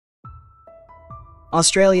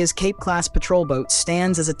Australia's Cape-class patrol boat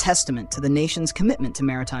stands as a testament to the nation's commitment to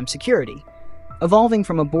maritime security, evolving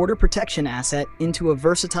from a border protection asset into a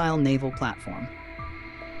versatile naval platform.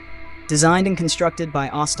 Designed and constructed by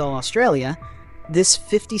Austal Australia, this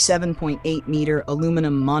 57.8-meter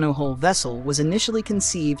aluminum monohull vessel was initially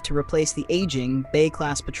conceived to replace the aging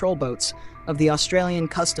Bay-class patrol boats of the Australian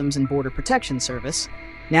Customs and Border Protection Service,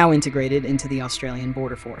 now integrated into the Australian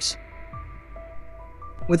Border Force.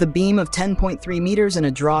 With a beam of 10.3 meters and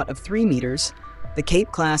a draught of 3 meters, the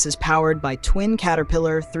Cape-class is powered by twin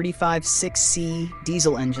Caterpillar 35-6C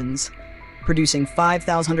diesel engines, producing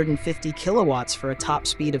 5,150 kilowatts for a top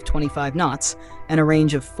speed of 25 knots and a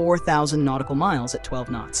range of 4,000 nautical miles at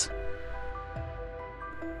 12 knots.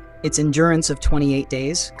 Its endurance of 28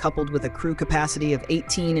 days, coupled with a crew capacity of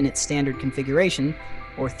 18 in its standard configuration,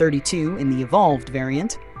 or 32 in the evolved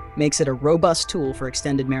variant, makes it a robust tool for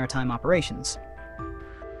extended maritime operations.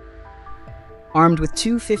 Armed with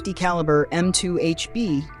two 50-caliber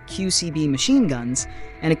M2HB QCB machine guns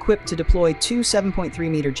and equipped to deploy two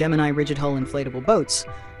 7.3-meter Gemini rigid-hull inflatable boats,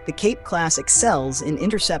 the Cape-class excels in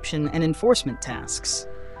interception and enforcement tasks.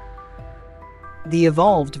 The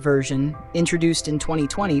evolved version, introduced in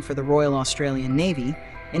 2020 for the Royal Australian Navy,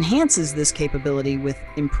 enhances this capability with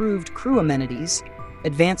improved crew amenities,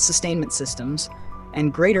 advanced sustainment systems,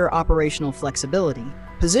 and greater operational flexibility,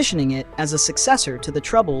 positioning it as a successor to the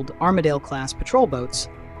troubled Armidale-class patrol boats,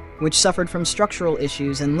 which suffered from structural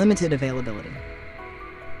issues and limited availability.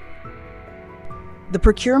 The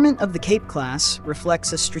procurement of the Cape-class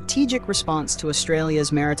reflects a strategic response to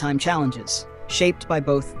Australia's maritime challenges, shaped by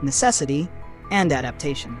both necessity and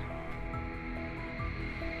adaptation.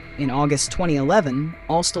 In August 2011,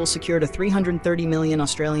 Austal secured a $330 million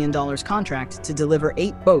Australian contract to deliver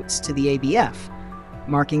 8 boats to the ABF,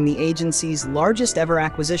 marking the agency's largest ever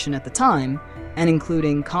acquisition at the time and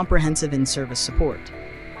including comprehensive in-service support.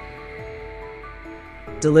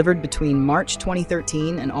 Delivered between March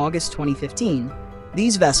 2013 and August 2015,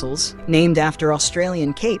 these vessels, named after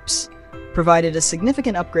Australian capes, provided a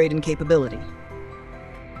significant upgrade in capability.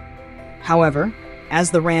 However, as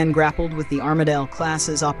the RAN grappled with the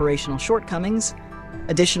Armidale-class's operational shortcomings,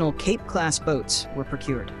 additional Cape-class boats were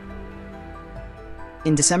procured.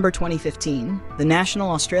 In December 2015, the National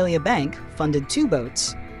Australia Bank funded 2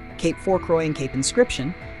 boats, Cape Fourcroy and Cape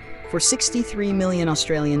Inscription, for $63 million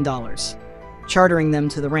Australian dollars, chartering them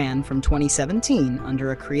to the RAN from 2017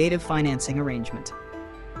 under a creative financing arrangement.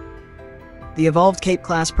 The evolved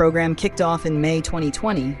Cape-class program kicked off in May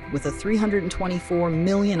 2020 with a $324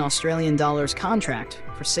 million Australian dollars contract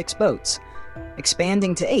for 6 boats,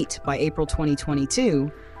 expanding to 8 by April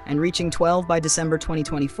 2022 and reaching 12 by December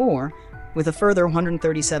 2024, with a further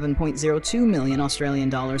 $137.02 million Australian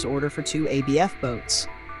dollars order for 2 ABF boats.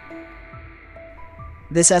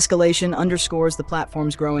 This escalation underscores the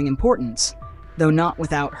platform's growing importance, though not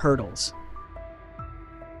without hurdles.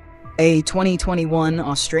 A 2021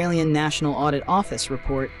 Australian National Audit Office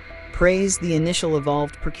report praised the initial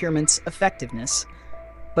evolved procurement's effectiveness,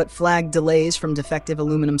 but flagged delays from defective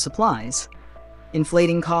aluminum supplies,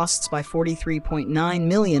 inflating costs by $43.9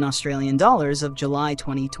 million Australian dollars of July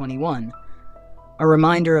 2021, a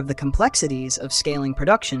reminder of the complexities of scaling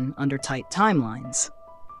production under tight timelines.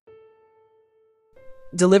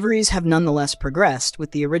 Deliveries have nonetheless progressed,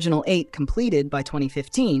 with the original 8 completed by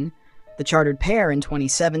 2015, the chartered pair in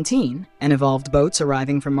 2017, and evolved boats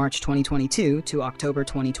arriving from March 2022 to October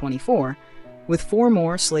 2024, with 4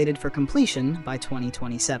 more slated for completion by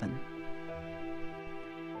 2027.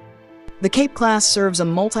 The Cape-class serves a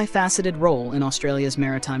multifaceted role in Australia's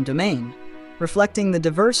maritime domain, reflecting the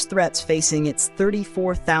diverse threats facing its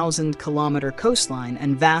 34,000-kilometer coastline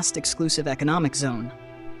and vast exclusive economic zone.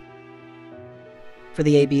 For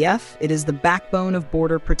the ABF, it is the backbone of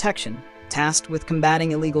border protection, tasked with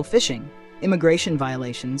combating illegal fishing, immigration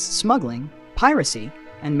violations, smuggling, piracy,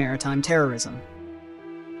 and maritime terrorism.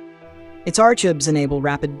 Its archibs enable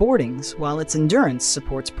rapid boardings, while its endurance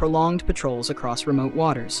supports prolonged patrols across remote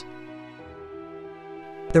waters.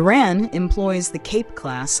 The RAN employs the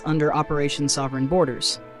Cape-class under Operation Sovereign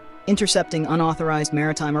Borders, intercepting unauthorized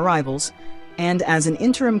maritime arrivals, and as an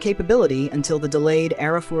interim capability until the delayed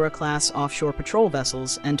Arafura-class offshore patrol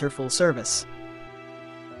vessels enter full service.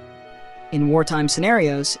 In wartime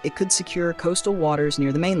scenarios, it could secure coastal waters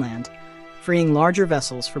near the mainland, freeing larger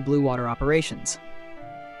vessels for blue water operations.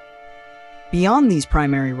 Beyond these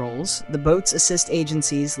primary roles, the boats assist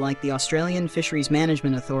agencies like the Australian Fisheries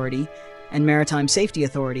Management Authority and Maritime Safety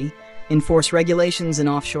Authority enforce regulations in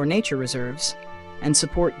offshore nature reserves and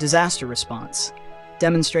support disaster response,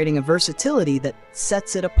 demonstrating a versatility that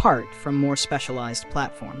sets it apart from more specialized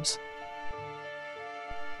platforms.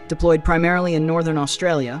 Deployed primarily in northern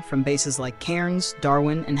Australia from bases like Cairns,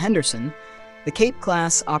 Darwin, and Henderson, the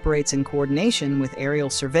Cape-class operates in coordination with aerial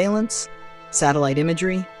surveillance, satellite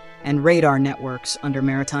imagery, and radar networks under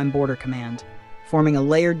Maritime Border Command, forming a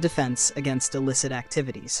layered defense against illicit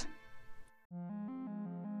activities.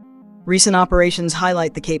 Recent operations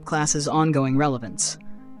highlight the Cape-class's ongoing relevance,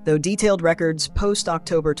 though detailed records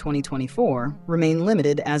post-October 2024 remain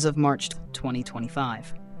limited as of March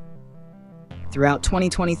 2025. Throughout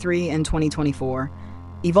 2023 and 2024,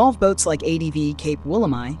 evolved boats like ADV Cape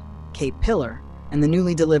Willamette, Cape Pillar, and the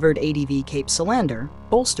newly delivered ADV Cape Solander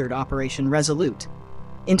bolstered Operation Resolute,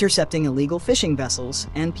 intercepting illegal fishing vessels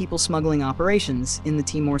and people smuggling operations in the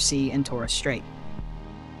Timor Sea and Torres Strait.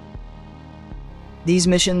 These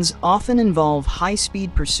missions often involve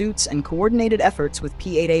high-speed pursuits and coordinated efforts with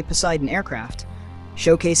P-8A Poseidon aircraft,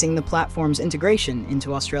 showcasing the platform's integration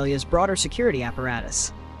into Australia's broader security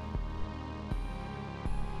apparatus.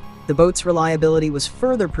 The boat's reliability was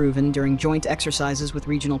further proven during joint exercises with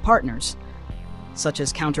regional partners, such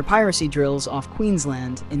as counter-piracy drills off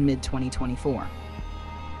Queensland in mid-2024.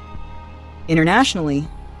 Internationally,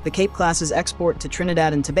 the Cape-class's export to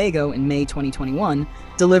Trinidad and Tobago in May 2021,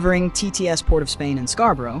 delivering TTS Port of Spain and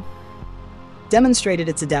Scarborough, demonstrated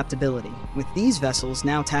its adaptability, with these vessels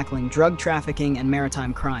now tackling drug trafficking and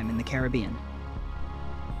maritime crime in the Caribbean.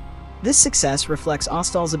 This success reflects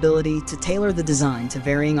Austal's ability to tailor the design to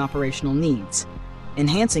varying operational needs,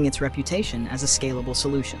 enhancing its reputation as a scalable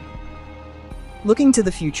solution. Looking to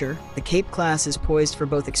the future, the Cape-class is poised for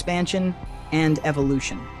both expansion and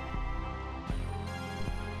evolution.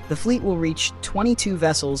 The fleet will reach 22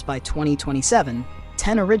 vessels by 2027,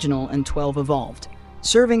 10 original and 12 evolved,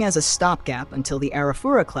 serving as a stopgap until the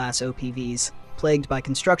Arafura-class OPVs, plagued by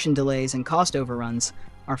construction delays and cost overruns,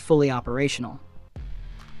 are fully operational.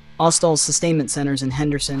 Austal's sustainment centers in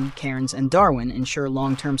Henderson, Cairns, and Darwin ensure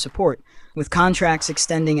long-term support, with contracts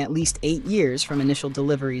extending at least 8 years from initial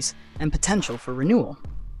deliveries and potential for renewal.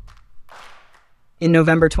 In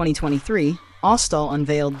November 2023, Austal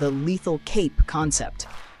unveiled the Lethal Cape concept,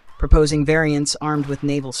 proposing variants armed with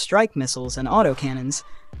naval strike missiles and autocannons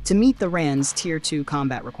to meet the RAND's Tier 2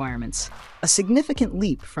 combat requirements, a significant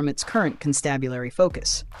leap from its current constabulary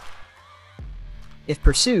focus. If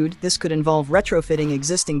pursued, this could involve retrofitting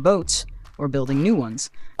existing boats or building new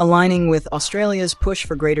ones, aligning with Australia's push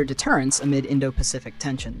for greater deterrence amid Indo-Pacific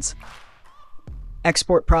tensions.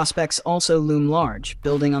 Export prospects also loom large,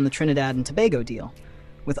 building on the Trinidad and Tobago deal,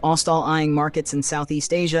 with Austal eyeing markets in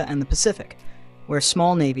Southeast Asia and the Pacific, where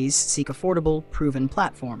small navies seek affordable, proven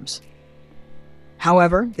platforms.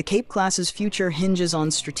 However, the Cape-class's future hinges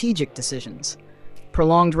on strategic decisions.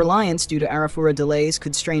 Prolonged reliance due to Arafura delays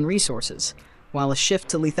could strain resources, while a shift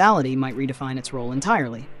to lethality might redefine its role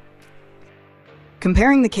entirely.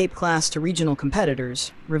 Comparing the Cape-class to regional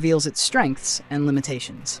competitors reveals its strengths and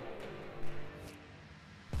limitations.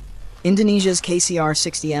 Indonesia's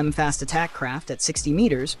KCR-60M fast attack craft at 60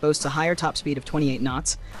 meters boasts a higher top speed of 28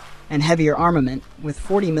 knots and heavier armament with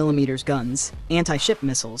 40mm guns, anti-ship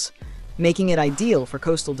missiles, making it ideal for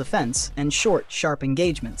coastal defense and short, sharp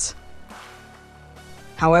engagements.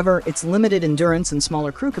 However, its limited endurance and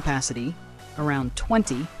smaller crew capacity, around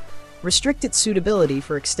 20, restrict its suitability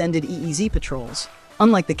for extended EEZ patrols,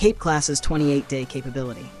 unlike the Cape-class's 28-day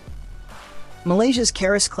capability. Malaysia's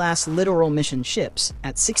Keris-class littoral mission ships,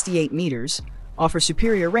 at 68 meters, offer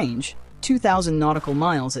superior range, 2,000 nautical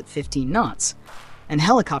miles at 15 knots, and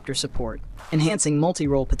helicopter support, enhancing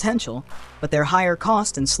multi-role potential, but their higher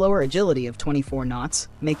cost and slower agility of 24 knots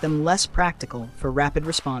make them less practical for rapid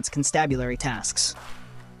response constabulary tasks.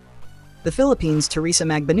 The Philippines' Teresa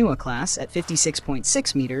Magbanua class at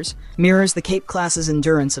 56.6 meters mirrors the Cape-class's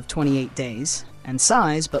endurance of 28 days and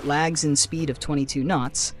size, but lags in speed of 22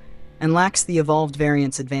 knots, and lacks the evolved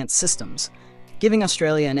variant's advanced systems, giving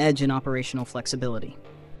Australia an edge in operational flexibility.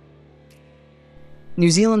 New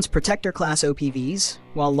Zealand's Protector-class OPVs,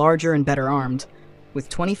 while larger and better armed, with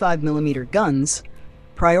 25mm guns,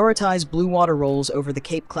 prioritize blue water roles over the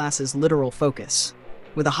Cape-class's littoral focus,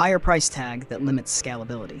 with a higher price tag that limits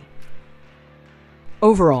scalability.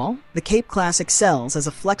 Overall, the Cape-class excels as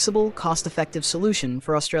a flexible, cost-effective solution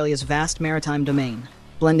for Australia's vast maritime domain,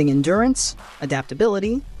 blending endurance,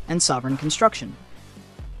 adaptability, and sovereign construction.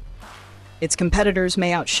 Its competitors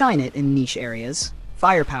may outshine it in niche areas,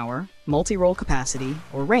 firepower, multi-role capacity,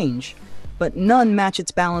 or range, but none match its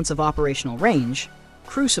balance of operational range,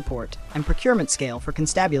 crew support, and procurement scale for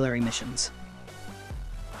constabulary missions.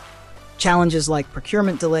 Challenges like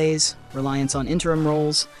procurement delays, reliance on interim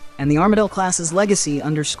roles, and the Armidale-class's legacy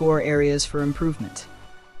underscore areas for improvement.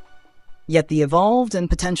 Yet the evolved and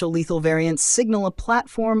potential lethal variants signal a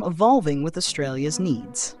platform evolving with Australia's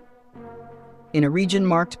needs. In a region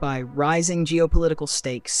marked by rising geopolitical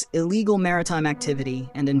stakes, illegal maritime activity,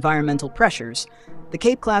 and environmental pressures, the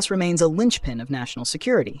Cape-class remains a linchpin of national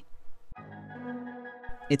security.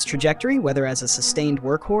 Its trajectory, whether as a sustained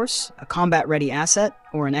workhorse, a combat-ready asset,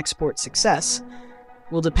 or an export success,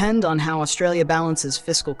 will depend on how Australia balances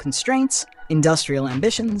fiscal constraints, industrial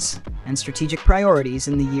ambitions, and strategic priorities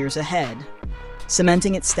in the years ahead,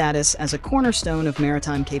 cementing its status as a cornerstone of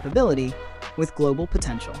maritime capability with global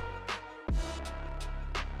potential.